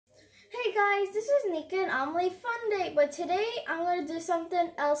Hey guys, this is Nika and Omelet Fun Day, but today I'm going to do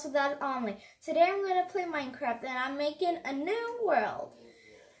something else without Omelet. Today I'm going to play Minecraft and I'm making a new world.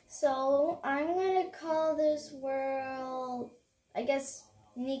 So I'm going to call this world, I guess,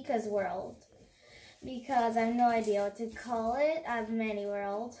 Nika's world, because I have no idea what to call it. I have many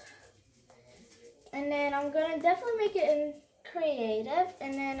worlds. And then I'm going to definitely make it in creative,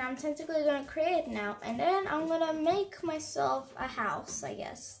 and then I'm technically going to create now, and then I'm going to make myself a house, I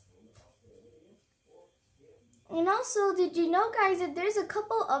guess. And also, did you know, guys, that there's a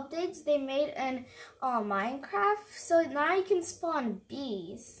couple updates they made in Minecraft? So now you can spawn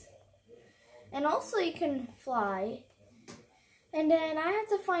bees. And also you can fly. And then I have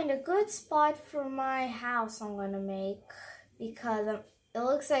to find a good spot for my house I'm going to make. Because it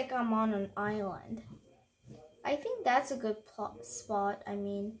looks like I'm on an island. I think that's a good spot. I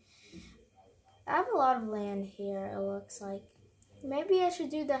mean, I have a lot of land here, it looks like. Maybe I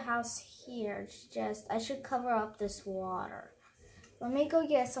should do the house here. I should cover up this water. Let me go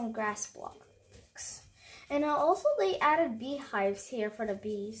get some grass blocks. And also they added beehives here for the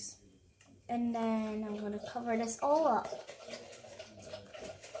bees. And then I'm going to cover this all up.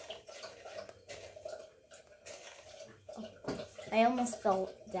 Oh, I almost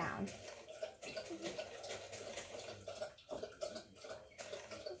fell down.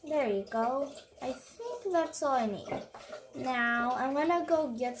 There you go. I think that's all I need. Now, I'm gonna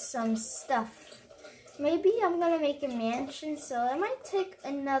go get some stuff. Maybe I'm gonna make a mansion, so I might take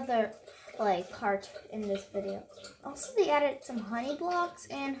another, part in this video. Also, they added some honey blocks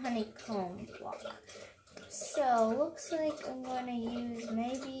and honeycomb block. So, looks like I'm gonna use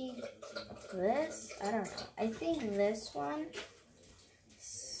maybe this. I don't know. I think this one.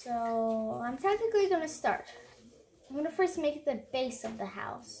 So, I'm technically gonna start. I'm gonna first make the base of the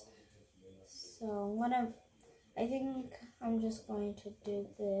house. So, I think I'm just going to do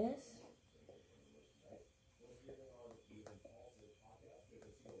this.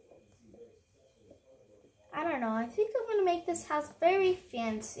 I don't know. I think I'm going to make this house very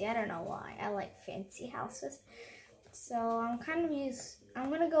fancy. I don't know why. I like fancy houses. So I'm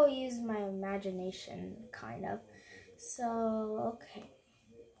going to go use my imagination, kind of. So, okay.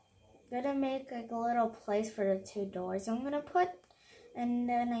 I'm going to make like a little place for the two doors I'm going to put. And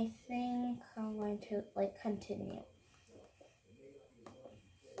then I think I'm going to continue.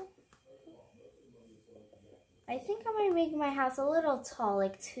 I think I'm going to make my house a little tall,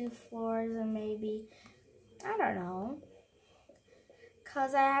 like 2 floors or maybe, I don't know.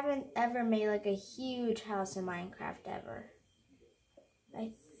 Because I haven't ever made like a huge house in Minecraft ever.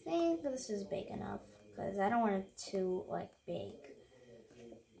 I think this is big enough because I don't want it too big.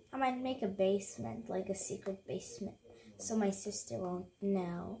 I might make a basement, like a secret basement. So my sister won't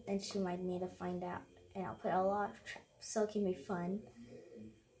know, and she might need to find out. And I'll put a lot of traps, so it can be fun.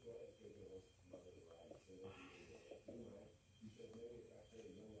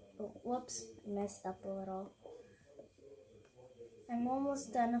 Oh, whoops, I messed up a little. I'm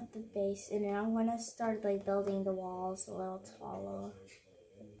almost done with the base, and then I'm gonna start building the walls a little taller.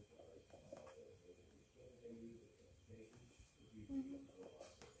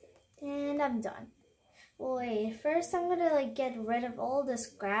 And I'm done. Wait, first I'm gonna get rid of all this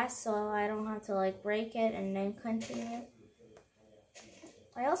grass so I don't have to break it and then continue.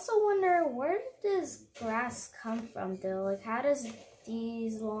 I also wonder, where did this grass come from though? How does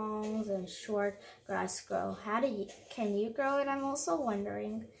these long and short grass grow? Can you grow it? I'm also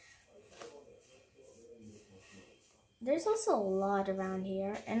wondering. There's also a lot around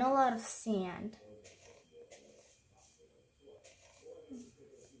here and a lot of sand.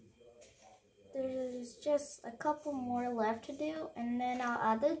 There's just a couple more left to do, and then I'll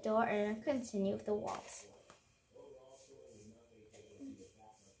add the door and continue with the walls.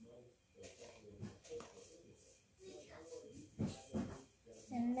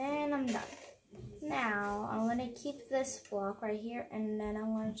 And then I'm done. Now, I'm going to keep this block right here, and then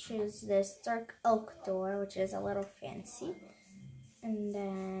I'm going to choose this dark oak door, which is a little fancy. And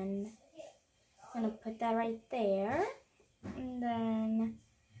then I'm going to put that right there. And then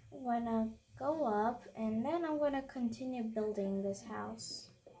I'm going to go up, and then I'm going to continue building this house.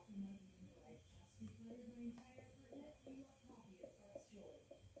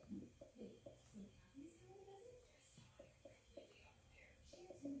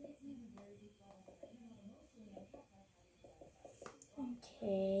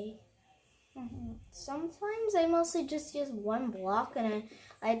 Okay. Sometimes I mostly just use one block, and then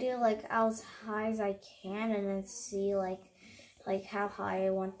I do as high as I can, and then see how high I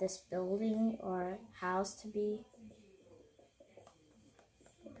want this building or house to be.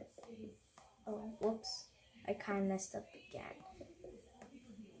 Oh, whoops. I kind of messed up again.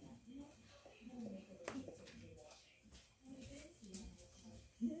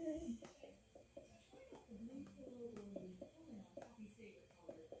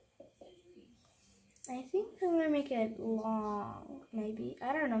 think I'm gonna make it long. Maybe,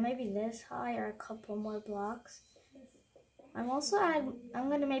 I don't know, maybe this high or a couple more blocks. I'm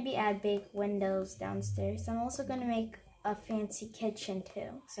gonna maybe add big windows downstairs. I'm also gonna make a fancy kitchen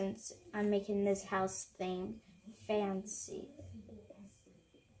too, since I'm making this house theme fancy.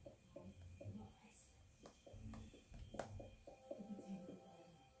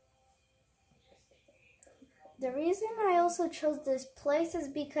 The reason I also chose this place is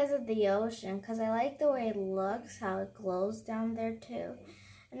because of the ocean, because I like the way it looks, how it glows down there too.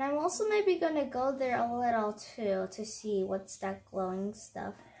 And I'm also maybe gonna go there a little too to see what's that glowing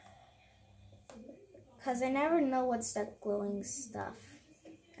stuff. Because I never know what's that glowing stuff.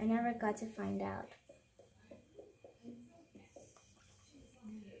 I never got to find out.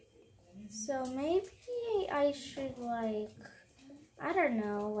 So maybe I should I don't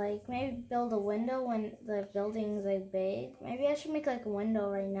know, maybe build a window when the building's big. Maybe I should make a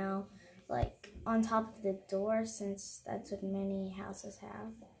window right now, on top of the door, since that's what many houses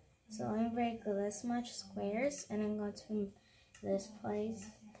have. So I'm gonna break this much squares, and I'm going to this place.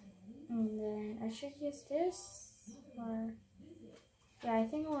 And then I should use this, or yeah, I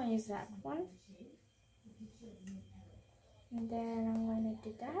think I want to use that one. And then I'm going to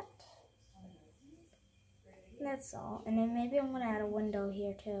do that. That's all. And then maybe I'm going to add a window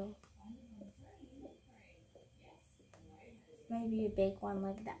here too. Maybe a big one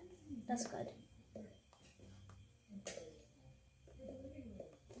like that. That's good.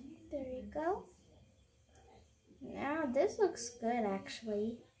 There you go. Now this looks good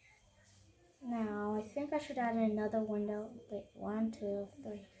actually. Now I think I should add another window. Wait, 1, 2,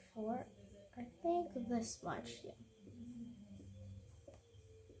 3, 4. I think this much. Yeah.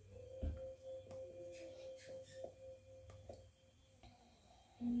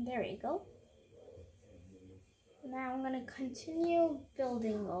 There you go. Now I'm gonna continue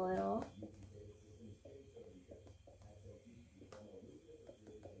building a little.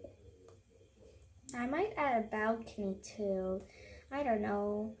 I might add a balcony too. I don't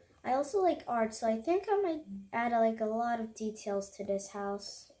know. I also like art, so I think I might add a lot of details to this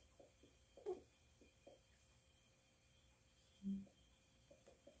house.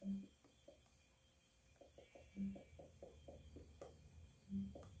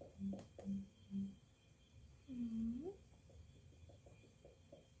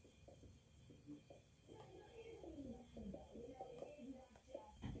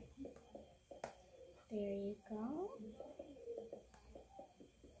 There you go.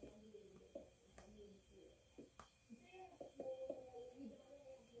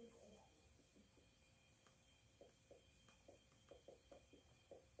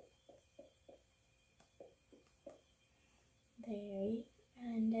 There,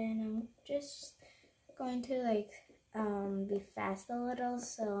 and then I'm just going to be fast a little,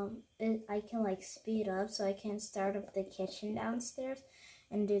 so I can speed up, so I can start up the kitchen downstairs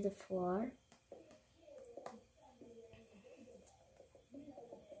and do the floor.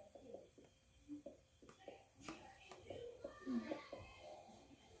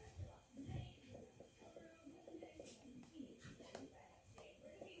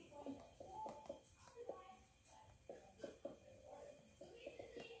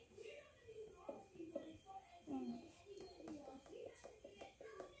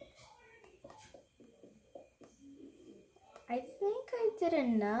 I think I did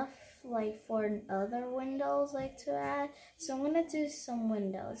enough for other windows to add, so I'm gonna do some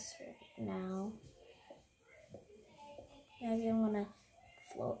windows right now. Maybe I'm gonna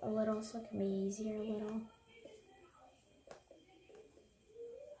float a little so it can be easier a little.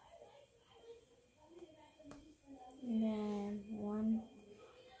 And then one,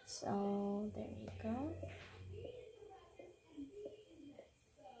 so there you go.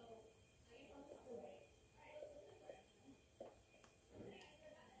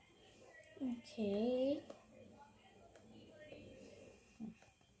 Okay.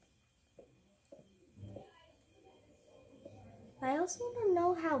 I also don't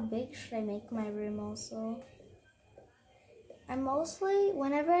know how big should I make my room also. I mostly,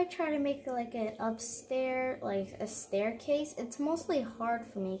 whenever I try to make an upstairs, a staircase, it's mostly hard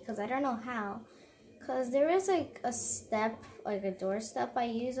for me because I don't know how. Because there is a step, a door step I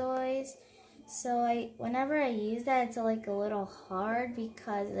use always. So whenever I use that, it's a little hard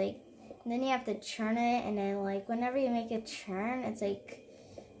because then you have to churn it, and then whenever you make it churn, it's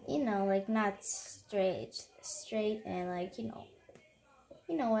not straight, and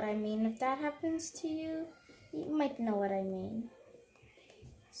you know what I mean. If that happens to you, you might know what I mean.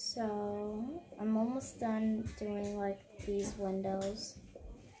 So I'm almost done doing these windows.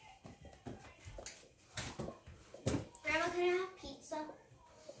 Grandma, can I have pizza?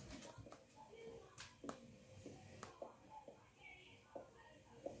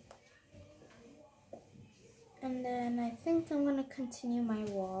 And then I think I'm gonna continue my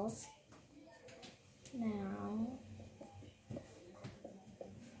walls now.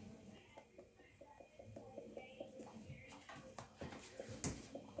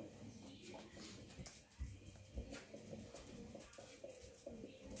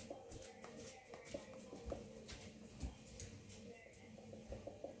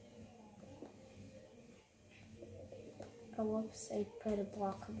 Oh, whoops, I put a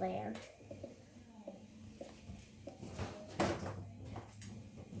block there.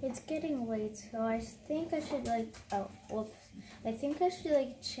 It's getting late, so I think I should oh, whoops. I think I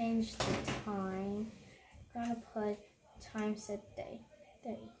should change the time. I'm gonna put time set day.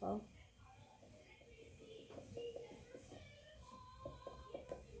 There you go.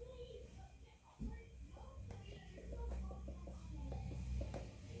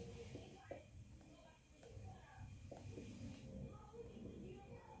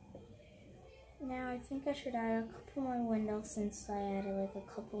 Now I think I should add a couple more windows since I added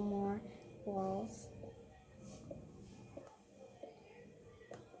a couple more walls.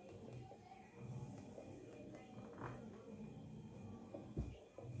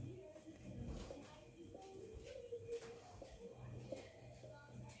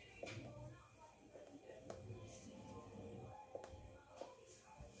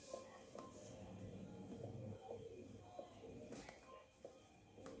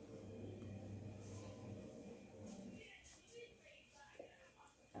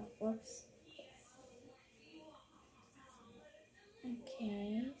 Whoops.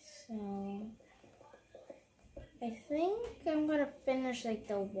 Okay, so I think I'm gonna finish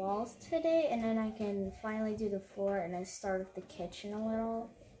the walls today, and then I can finally do the floor and then start with the kitchen a little.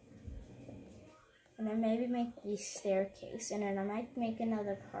 And then maybe make the staircase, and then I might make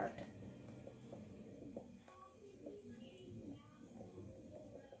another part.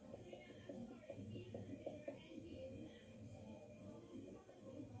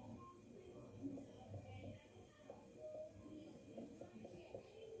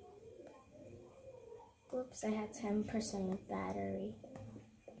 Whoops, I had 10% battery.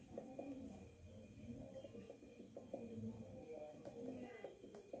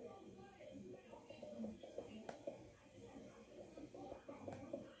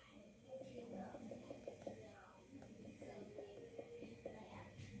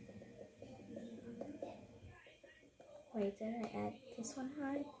 Wait, did I add this one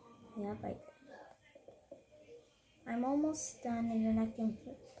high? Yep, I did. I'm almost done, and then I can...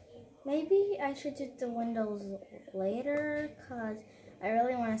 Maybe I should do the windows later, because I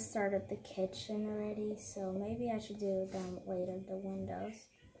really want to start at the kitchen already, so maybe I should do them later, the windows.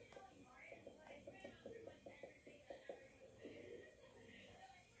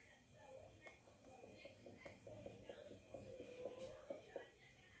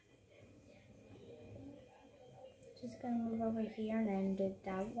 Just gonna move over here and then do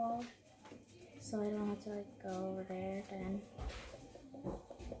that wall, so I don't have to go over there then.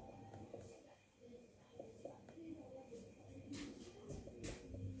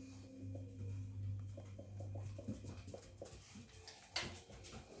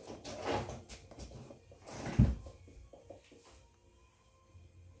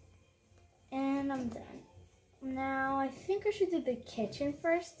 And I'm done. Now I think I should do the kitchen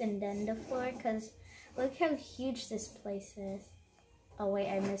first and then the floor, because look how huge this place is. Oh wait,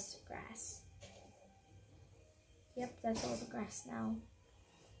 I missed grass. Yep, that's all the grass now.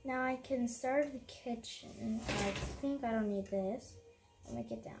 Now I can start the kitchen. I think I don't need this. I'll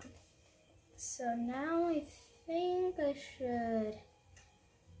make it down. So now I think I should...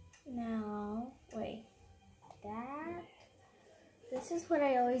 Now, wait. That... This is what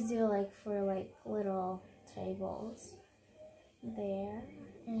I always do for little tables. There.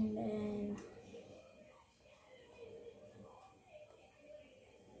 And then...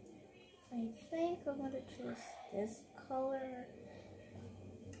 I think I'm going to choose this color.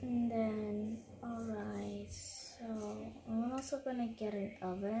 And then, alright, so I'm also going to get an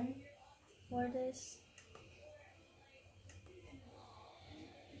oven for this.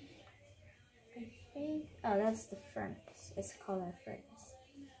 I think, oh, that's the furnace. It's called a furnace.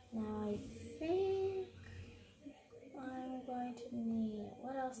 Now I think I'm going to need,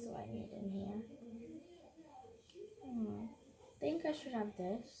 what else do I need in here? I think I should have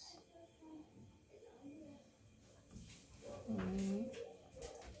this.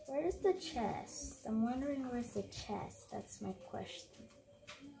 Where's the chest? I'm wondering where's the chest. That's my question.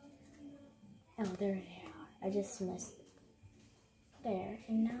 Oh, there they are. I just missed it. There.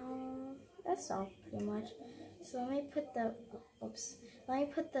 And now that's all pretty much. So let me put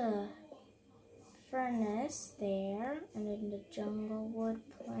the furnace there, and then the jungle wood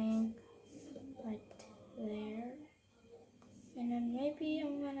plank right there. And then maybe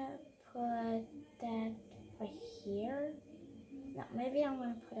I'm gonna put that right here. No, maybe I'm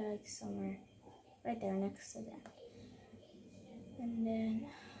gonna put it like somewhere right there next to that. And then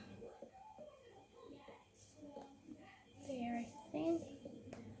there, I think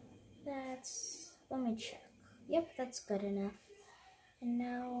that's, let me check. Yep, that's good enough. And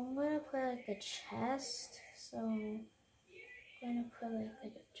now I'm gonna put like a chest. So I'm gonna put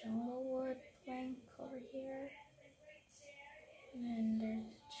like a jungle wood plank over here. And then there's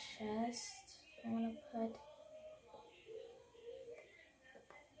a chest. I wanna put,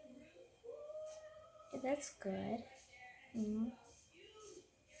 yeah, that's good.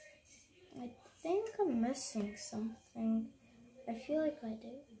 I think I'm missing something. I feel like I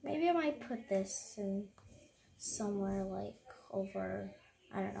do. Maybe I might put this in somewhere like over,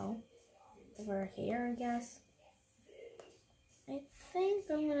 I don't know, over here, I guess. I think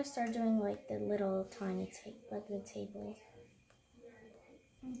I'm gonna start doing like the little tiny like the table.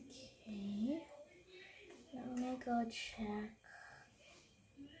 Okay. Now I'm gonna go check.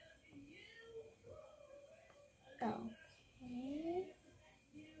 Okay.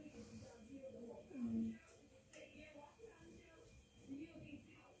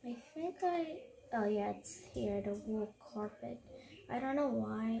 I think oh yeah, it's here, the wool carpet. I don't know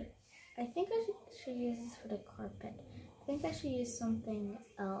why. I think I should use this for the carpet. I think I should use something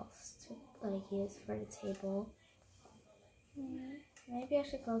else to like use for the table. Maybe I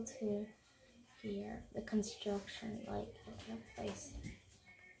should go to here, the construction like place.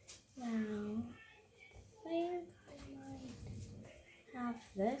 Now, I think I might have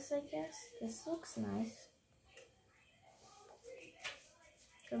this, I guess. This looks nice.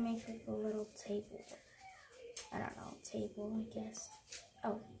 Or make like a little table. I don't know, table, I guess.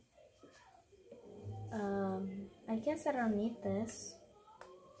 Oh. I guess I don't need this.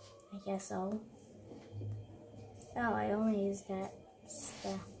 I guess so. Oh, I only use that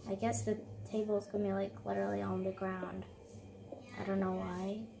stuff. I guess the table is gonna be like literally on the ground. I don't know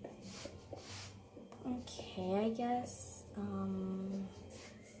why. Okay, I guess.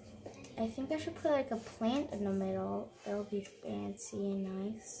 I think I should put like a plant in the middle. It'll be fancy and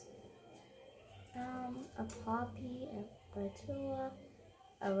nice. A poppy, a tulip,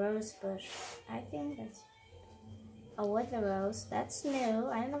 a rose bush. I think that's, oh, with a rose. That's new.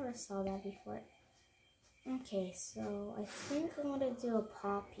 I never saw that before. Okay, so I think I'm gonna do a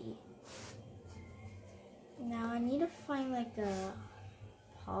poppy. Now I need to find like a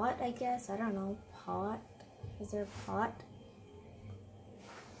pot, I guess. I don't know, pot. Is there a pot?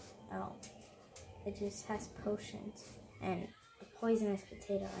 Oh, it just has potions and a poisonous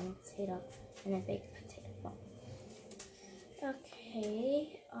potato and a potato and a baked potato. Oh.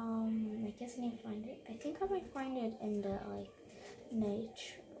 Okay, I guess I need to find it. I think I might find it in the like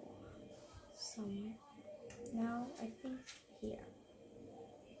nature somewhere. Now I think here.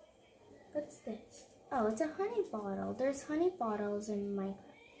 What's this? Oh, it's a honey bottle. There's honey bottles in my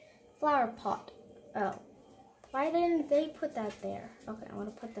flower pot. Oh, why didn't they put that there? Okay, I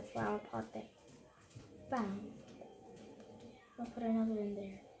want to put the flower pot there. Bam. I'll put another in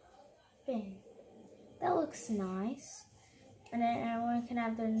there. Bam. That looks nice. And then everyone can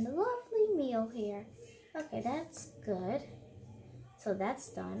have their lovely meal here. Okay, that's good. So that's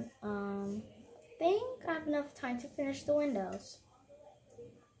done. I think I have enough time to finish the windows.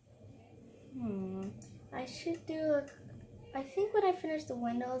 I should do I think when I finish the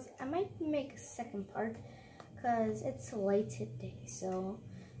windows, I might make a second part because it's late today. So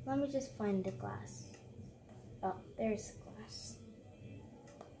let me just find the glass. Oh, there's the glass.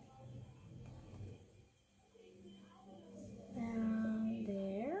 Down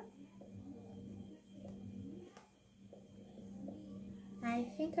there. I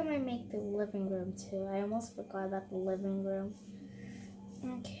think I might make the living room too. I almost forgot about the living room.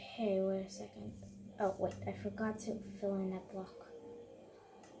 Okay, wait a second. Oh, wait, I forgot to fill in that block.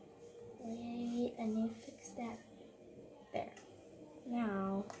 Wait, I need to fix that. There.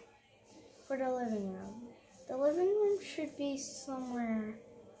 Now, for the living room. The living room should be somewhere.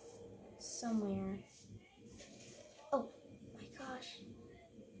 Oh, my gosh.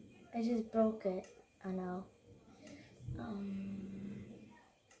 I just broke it. I know.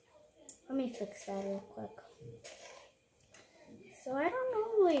 Let me fix that real quick. So I don't know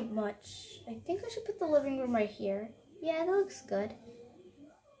really much. I think I should put the living room right here. Yeah, that looks good.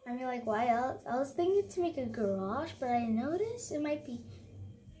 I mean, like, why else? I was thinking to make a garage, but I noticed it might be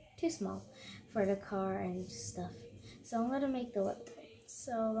too small for the car and stuff. So I'm gonna make the living room.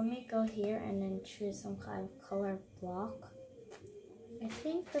 So let me go here and then choose some kind of color block. I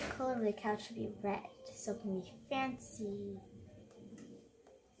think the color of the couch should be red, so it can be fancy.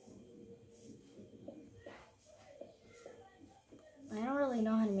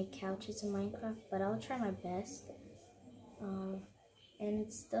 couches in Minecraft, but I'll try my best. And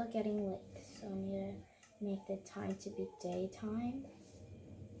it's still getting late, so I need to make the time to be daytime.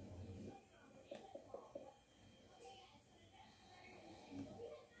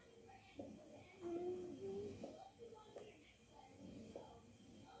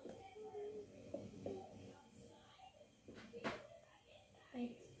 I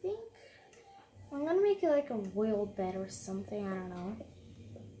think I'm gonna make it like a royal bed or something, I don't know.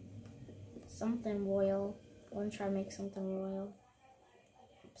 Something royal. I'm gonna try to make something royal.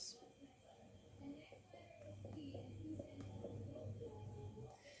 Oops.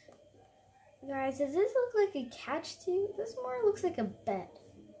 Guys, does this look like a couch to you? This more looks like a bed.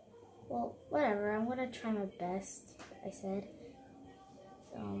 Well, whatever, I'm gonna try my best, I said.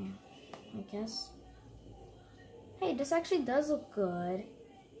 I guess. Hey, this actually does look good.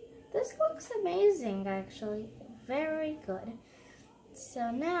 This looks amazing, actually. Very good.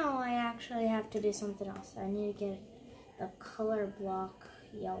 So now I actually have to do something else. I need to get the color block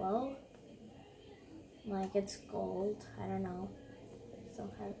yellow. Like it's gold. I don't know. Some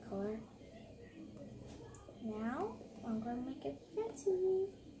kind of color. Now I'm going to make it fancy.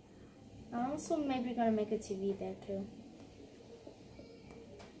 I'm also maybe going to make a TV there too.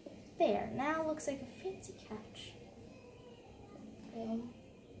 There. Now it looks like a fancy couch.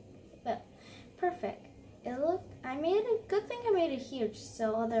 But perfect. It looked. I made a good thing. I made it huge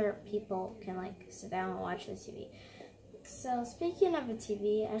so other people can like sit down and watch the TV. So speaking of a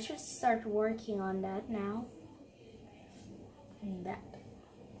TV, I should start working on that now. And that.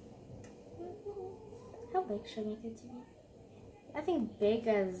 How big should I make the TV? I think big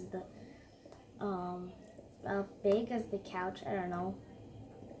as the couch. I don't know.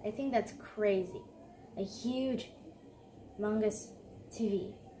 I think that's crazy. A huge, humongous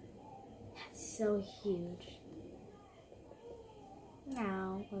TV. That's so huge.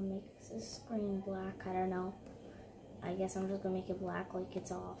 Now, I'll make the screen black. I don't know. I guess I'm just gonna make it black like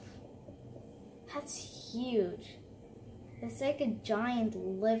it's off. That's huge. It's like a giant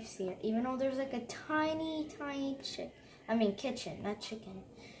lift here, even though there's like a tiny kitchen, not chicken.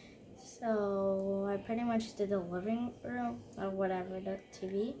 So I pretty much did the living room or whatever, the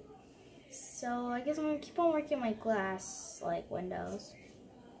TV. So I guess I'm gonna keep on working my glass like windows.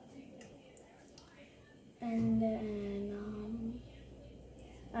 And then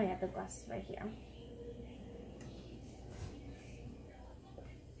oh yeah, the glass is right here.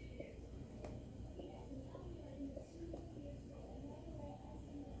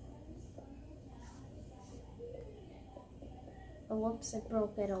 Oh, whoops, I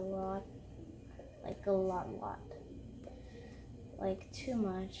broke it a lot. Like a lot. Like too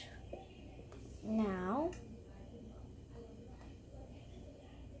much. Now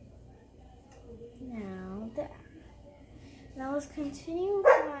there. Now let's continue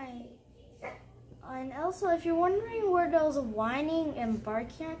my. And also, if you're wondering where those whining and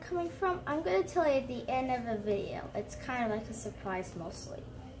barking are coming from, I'm gonna tell you at the end of the video. It's kind of like a surprise mostly.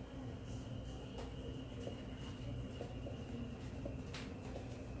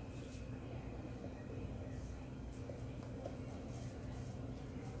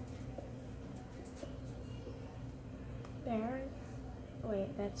 There.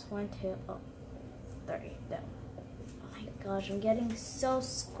 Wait, that's 1, 2, 3. No. Oh my gosh, I'm getting so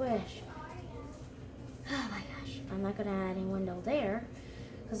squished. Oh my gosh, I'm not gonna add any window there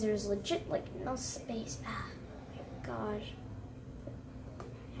because there's legit like no space. Ah, my gosh.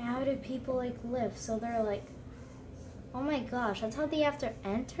 How do people like live? So they're like, oh my gosh, that's how they have to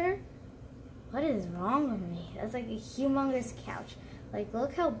enter? What is wrong with me? That's like a humongous couch. Like,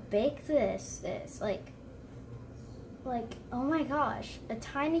 look how big this is. Like, oh my gosh, a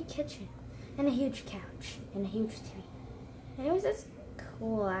tiny kitchen and a huge couch and a huge TV. Anyways, that's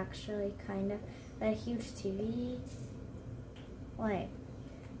cool actually, kind of. That huge TV. Like,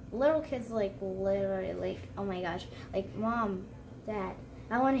 little kids like literally like, oh my gosh, like, Mom, Dad,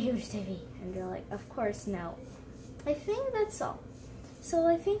 I want a huge TV. And they're like, of course, no. I think that's all. So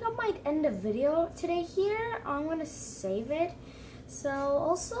I think I might end the video today here. I'm gonna save it. So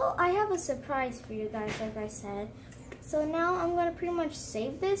also, I have a surprise for you guys, like I said. So now I'm gonna pretty much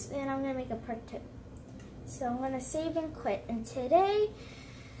save this and I'm gonna make a part 2. So I'm gonna save and quit. And today,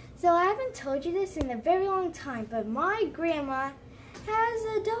 so I haven't told you this in a very long time, but my grandma has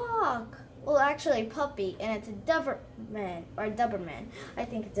a dog. Well, actually a puppy, and it's a Doberman, or Doberman. I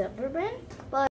think it's a Doberman. But